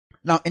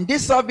Now, in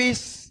this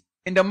service,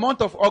 in the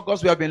month of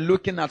August, we have been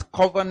looking at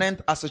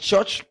covenant as a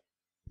church,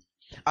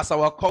 as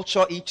our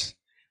culture is.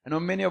 I know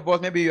many of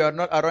us, maybe you are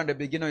not around the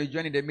beginning, you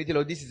join in the middle,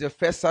 or this is your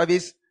first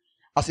service.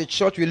 As a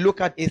church, we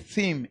look at a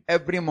theme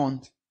every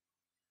month.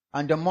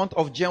 And the month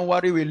of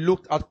January, we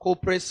looked at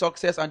corporate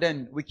success, and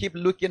then we keep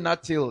looking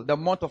at till the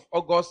month of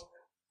August,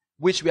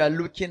 which we are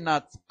looking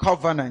at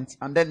covenant.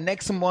 And then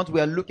next month,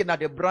 we are looking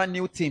at a brand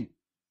new theme.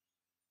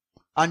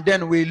 And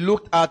then we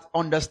looked at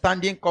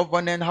understanding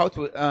covenant, how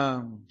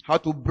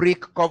to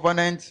break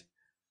covenant.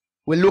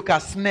 We look at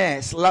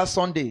snares last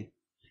Sunday.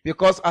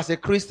 Because as a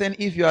Christian,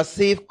 if you are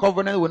saved,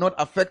 covenant will not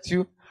affect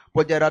you.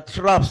 But there are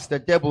traps the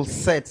devil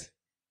set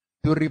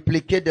to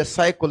replicate the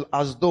cycle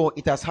as though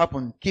it has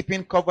happened.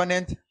 Keeping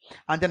covenant.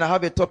 And then I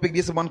have a topic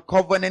this one,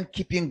 covenant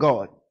keeping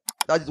God.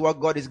 That is what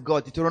God is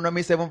God.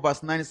 Deuteronomy 7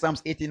 verse 9,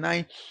 Psalms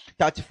 89,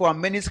 34.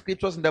 And many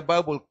scriptures in the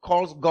Bible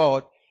calls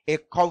God a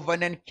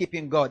covenant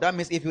keeping God. That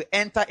means if you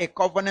enter a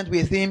covenant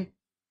with him,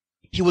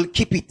 he will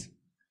keep it.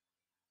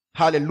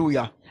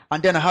 Hallelujah.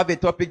 And then I have a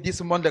topic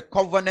this month, the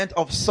covenant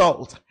of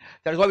salt.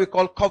 That is what we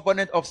call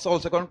covenant of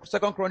salt.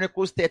 Second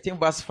Chronicles 13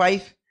 verse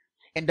 5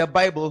 in the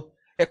Bible.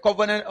 A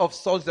covenant of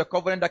salt is a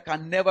covenant that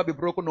can never be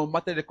broken no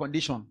matter the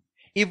condition.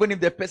 Even if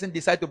the person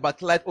decides to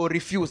backslide or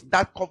refuse,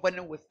 that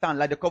covenant will stand.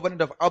 Like the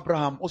covenant of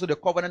Abraham, also the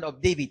covenant of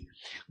David.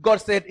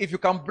 God said, if you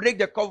can break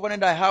the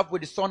covenant I have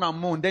with the sun and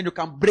moon, then you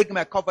can break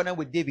my covenant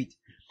with David.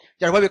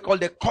 That's what we call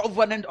the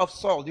covenant of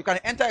salt. You can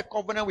enter a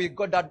covenant with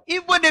God that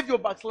even if you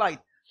backslide,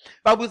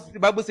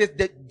 Bible says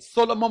that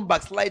Solomon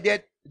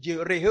backslided,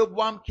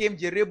 Jeroboam came,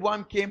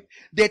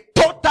 they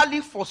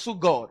totally forsook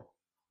God.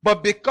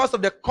 But because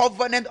of the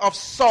covenant of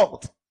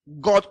salt,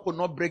 God could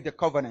not break the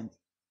covenant.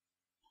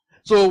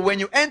 So when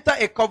you enter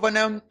a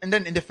covenant, and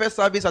then in the first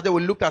service, I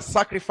will look at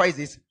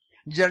sacrifices.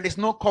 There is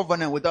no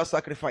covenant without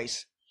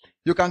sacrifice.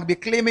 You can be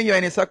claiming you are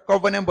in a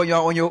covenant, but you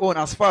are on your own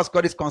as far as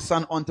God is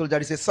concerned. Until there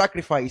is a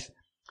sacrifice,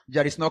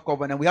 there is no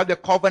covenant. We have the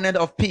covenant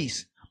of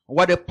peace.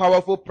 What a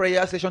powerful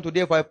prayer session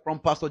today from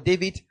Pastor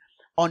David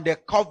on the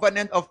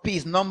covenant of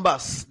peace.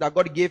 Numbers that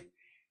God gave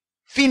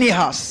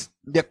Phinehas,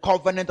 the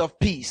covenant of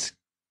peace.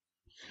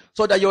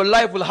 So that your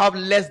life will have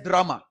less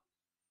drama.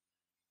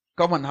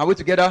 Come on, are we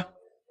together?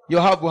 You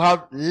will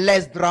have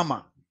less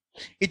drama.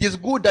 It is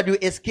good that you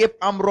escape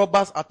armed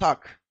robbers'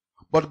 attack,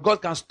 but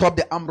God can stop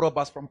the armed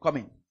robbers from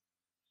coming.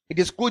 It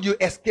is good you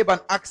escape an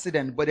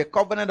accident, but the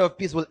covenant of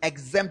peace will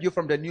exempt you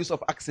from the news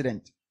of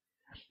accident.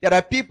 There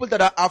are people that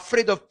are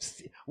afraid of,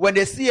 when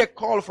they see a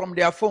call from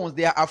their phones,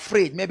 they are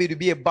afraid. Maybe it will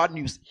be a bad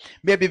news.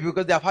 Maybe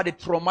because they have had a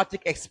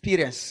traumatic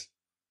experience.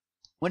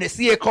 When they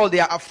see a call, they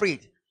are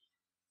afraid.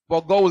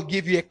 But God will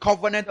give you a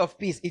covenant of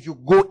peace if you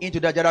go into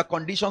that. There are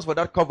conditions for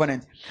that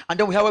covenant. And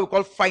then we have what we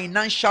call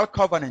financial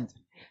covenant.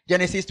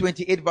 Genesis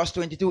 28 verse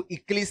 22,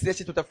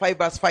 Ecclesiastes 25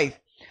 verse 5.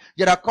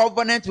 There are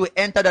covenants we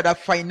enter that are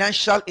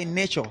financial in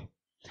nature.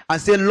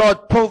 And say,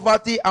 Lord,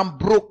 poverty and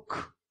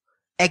broke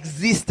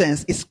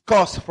existence is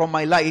cursed from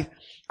my life.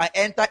 I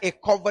enter a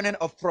covenant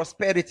of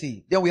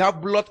prosperity. Then we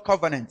have blood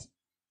covenant.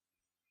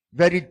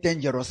 Very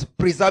dangerous.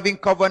 Preserving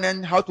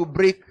covenant, how to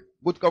break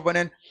good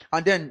covenant.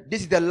 And then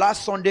this is the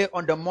last Sunday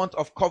on the month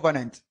of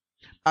covenant.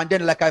 And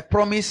then like I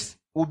promised,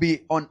 we'll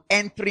be on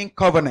entering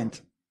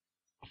covenant.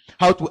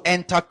 How to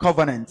enter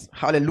covenant.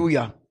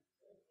 Hallelujah.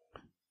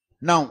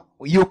 Now,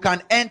 you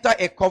can enter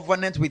a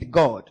covenant with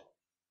God.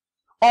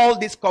 All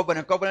this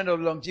covenant of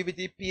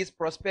longevity, peace,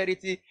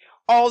 prosperity,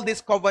 all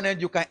this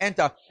covenant you can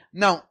enter.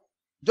 Now,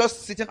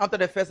 just sitting after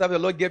the first service, the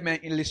Lord gave me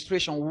an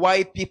illustration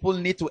why people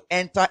need to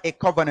enter a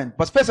covenant.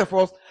 But first of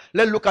all,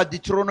 let's look at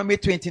Deuteronomy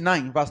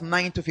 29, verse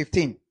 9 to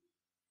 15.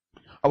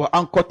 Our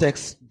anchor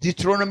text,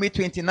 Deuteronomy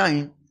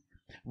 29,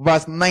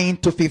 verse 9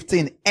 to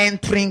 15.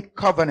 Entering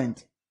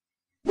covenant.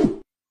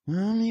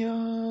 I'm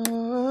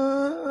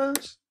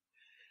yours.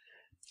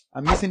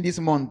 I'm missing this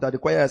month that the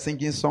choir is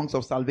singing songs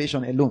of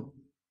salvation alone.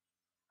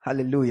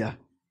 Hallelujah.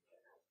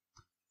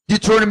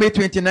 Deuteronomy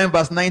 29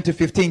 verse 9 to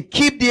 15.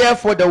 Keep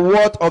therefore the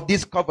word of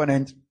this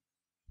covenant.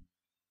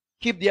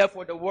 Keep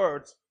therefore the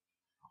words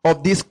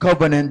of this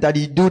covenant that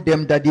ye do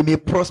them, that ye may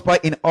prosper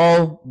in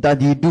all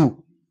that ye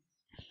do.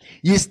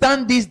 Ye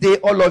stand this day,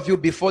 all of you,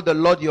 before the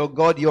Lord your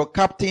God, your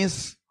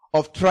captains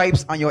of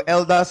tribes and your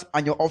elders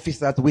and your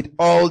officers with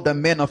all the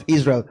men of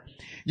Israel.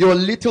 Your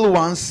little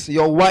ones,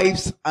 your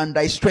wives and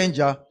thy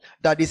stranger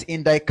that is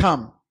in thy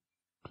camp,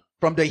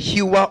 from the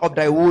hewer of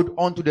thy wood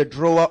unto the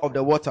drawer of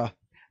the water,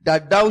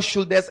 that thou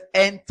shouldest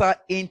enter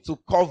into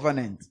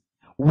covenant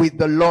with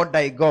the Lord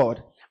thy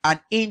God, and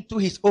into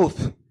his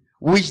oath,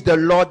 which the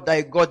Lord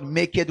thy God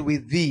maketh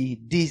with thee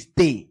this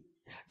day,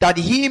 that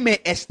he may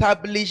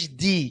establish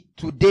thee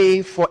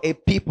today for a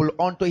people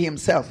unto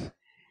himself.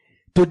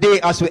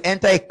 Today, as you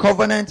enter a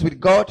covenant with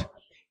God,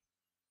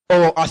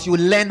 or as you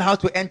learn how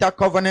to enter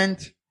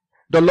covenant,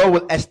 the Lord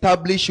will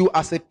establish you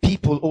as a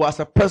people or as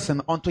a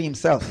person unto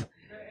himself.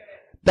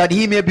 That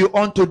he may be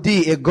unto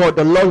thee a God.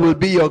 The Lord will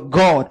be your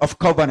God of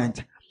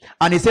covenant.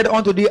 And he said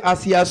unto thee,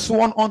 as he has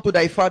sworn unto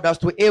thy fathers,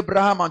 to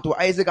Abraham and to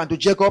Isaac and to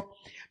Jacob.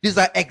 These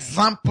are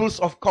examples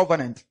of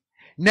covenant.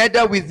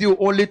 Neither with you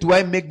only do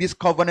I make this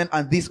covenant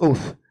and this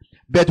oath,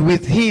 but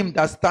with him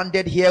that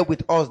standeth here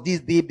with us this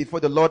day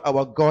before the Lord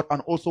our God,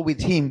 and also with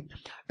him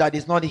that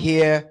is not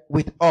here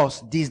with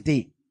us this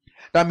day.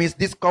 That means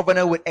this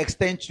covenant will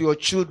extend to your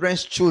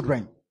children's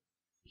children.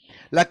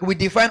 Like we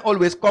define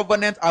always,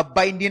 covenants are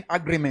binding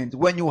agreement.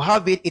 When you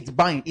have it, it's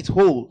bind, it's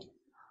hold.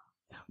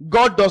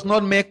 God does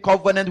not make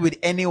covenant with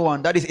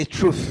anyone. That is a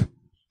truth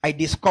I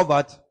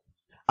discovered,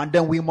 and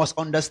then we must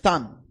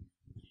understand.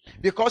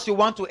 Because you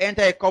want to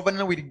enter a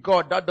covenant with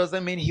God, that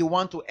doesn't mean he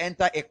wants to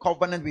enter a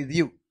covenant with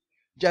you.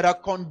 There are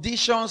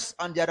conditions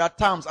and there are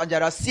terms and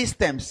there are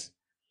systems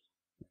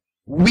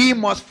we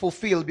must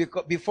fulfill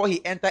before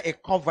he enter a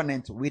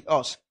covenant with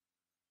us.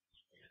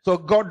 So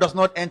God does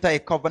not enter a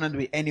covenant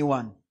with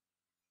anyone.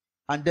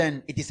 And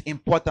then it is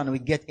important we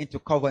get into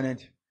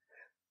covenant.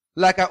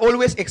 Like I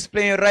always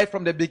explain right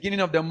from the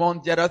beginning of the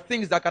month, there are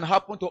things that can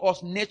happen to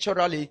us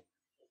naturally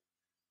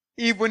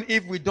even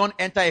if we don't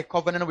enter a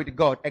covenant with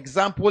God.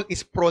 Example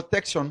is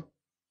protection.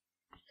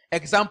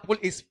 Example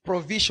is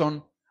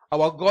provision.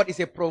 Our God is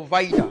a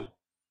provider.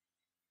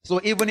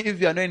 So even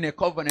if you are not in a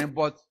covenant,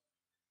 but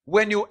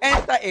when you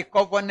enter a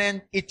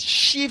covenant, it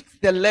shifts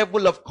the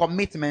level of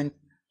commitment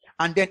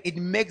and then it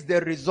makes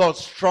the result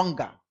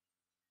stronger.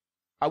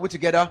 Are we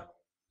together?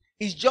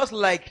 It's just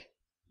like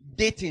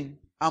dating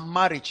and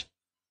marriage.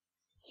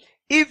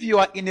 If you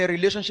are in a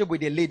relationship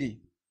with a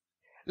lady,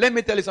 let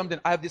me tell you something.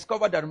 I have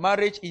discovered that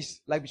marriage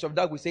is, like Bishop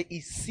Dag would say,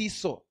 is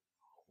seesaw.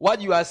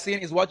 What you are seeing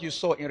is what you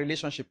saw in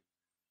relationship.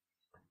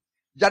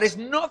 There is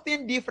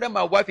nothing different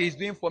my wife is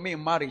doing for me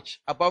in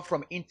marriage apart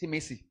from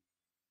intimacy.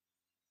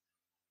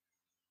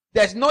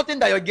 There's nothing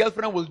that your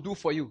girlfriend will do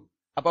for you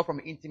apart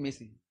from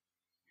intimacy.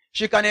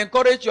 She can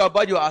encourage you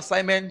about your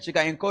assignment. She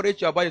can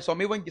encourage you about it.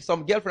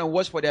 Some girlfriend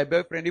watch for their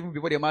boyfriend even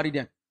before they marry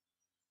them.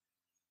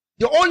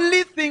 The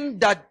only thing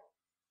that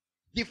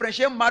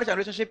differentiates marriage and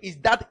relationship is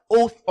that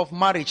oath of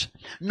marriage.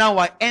 Now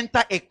I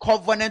enter a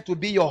covenant to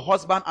be your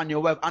husband and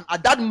your wife. And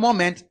at that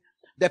moment,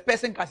 the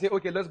person can say,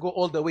 okay, let's go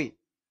all the way.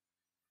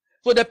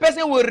 So the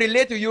person will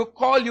relate to you,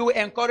 call you,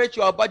 encourage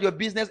you about your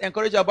business,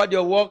 encourage you about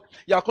your work.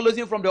 You are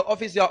closing from the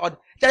office.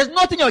 There's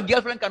nothing your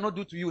girlfriend cannot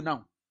do to you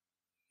now.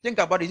 Think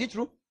about it. Is it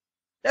true?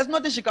 There's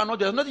nothing she cannot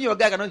do. There's nothing your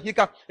guy cannot do.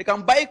 They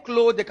can buy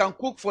clothes. They can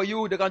cook for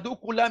you. They can do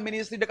cooler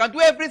ministry. They can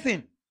do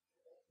everything.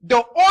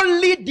 The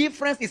only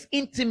difference is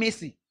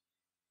intimacy.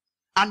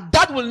 And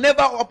that will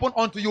never happen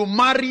until you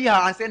marry her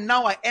and say,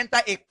 now I enter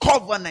a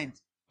covenant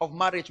of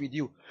marriage with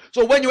you.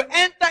 So when you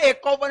enter a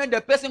covenant,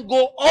 the person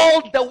go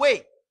all the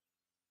way.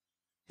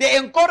 The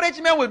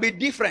encouragement will be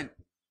different.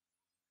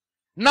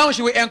 Now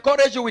she will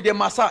encourage you with a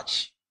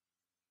massage.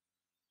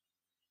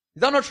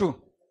 Is that not true?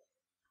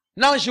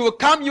 Now she will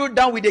calm you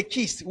down with a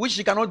kiss, which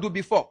she cannot do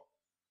before.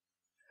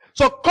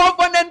 So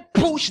covenant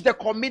push the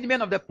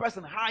commitment of the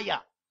person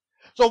higher.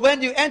 So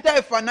when you enter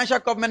a financial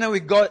covenant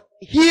with God,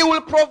 he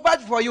will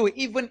provide for you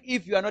even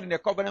if you are not in a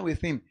covenant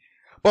with him.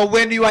 But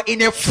when you are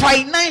in a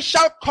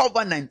financial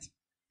covenant,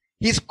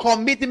 his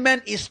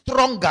commitment is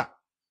stronger.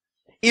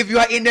 If you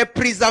are in a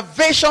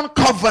preservation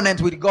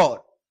covenant with God,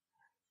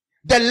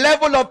 the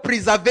level of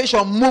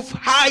preservation moves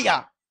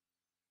higher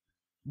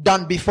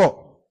than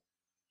before.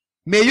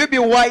 May you be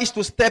wise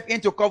to step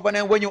into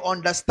covenant when you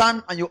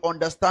understand and you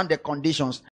understand the conditions.